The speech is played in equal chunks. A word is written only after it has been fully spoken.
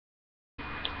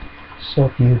So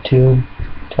YouTube,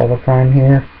 Teleprime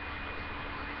here.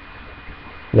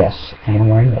 Yes, I am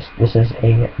wearing this. This is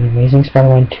an Amazing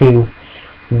Spider-Man 2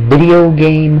 video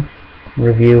game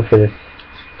review for the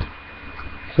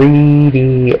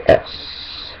 3DS.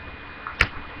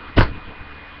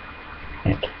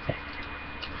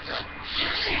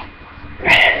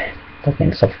 That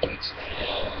thing suffocates.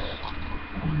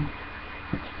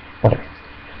 Whatever.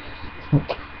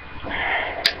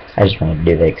 I just wanted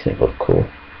to do that because it looked cool.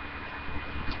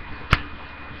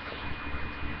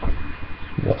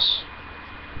 Yes.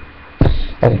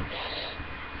 Okay.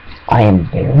 I am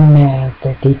very mad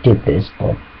that they did this,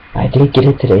 but I did get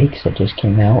it today because it just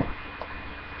came out.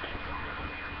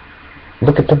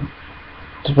 Look at the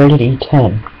rated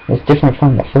E10. It's different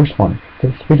from the first one. The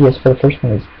 3DS for the first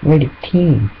one is rated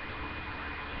teen.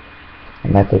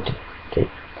 And that it's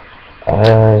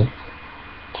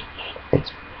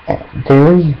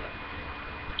very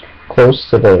close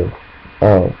to the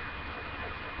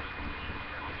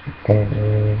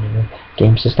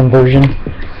game system version.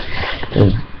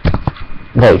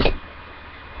 Like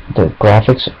the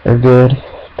graphics are good,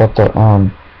 but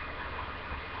the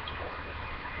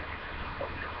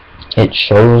it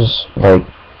shows like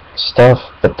stuff,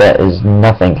 but that is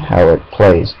nothing how it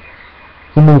plays.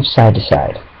 You move side to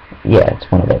side. Yeah, it's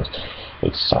one of those.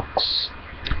 It sucks.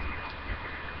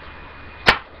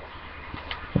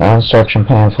 No instruction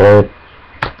pamphlet.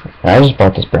 I just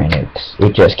bought this brand new because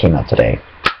it just came out today.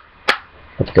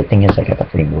 But the good thing is I got the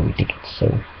free movie tickets,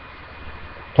 so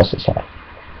plus it's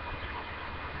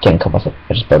didn't come with it.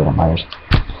 I just bought it on Myers.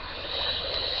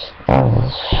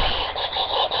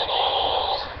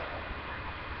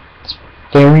 It's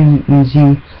very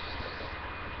easy,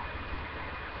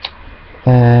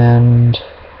 and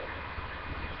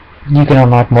you can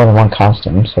unlock more than one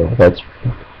costume, so that's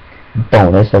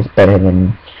bonus. That's better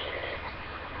than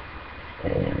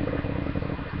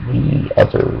the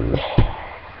other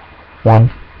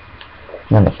one.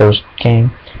 In the first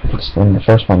game, because in the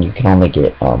first one you can only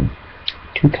get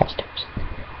 2 costumes.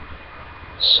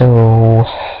 So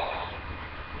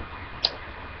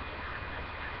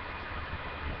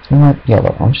I'm not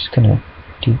yellow. I'm just gonna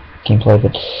do gameplay of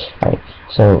it. Alright,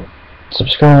 so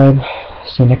subscribe.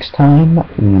 See you next time.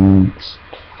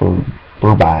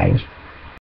 Bye.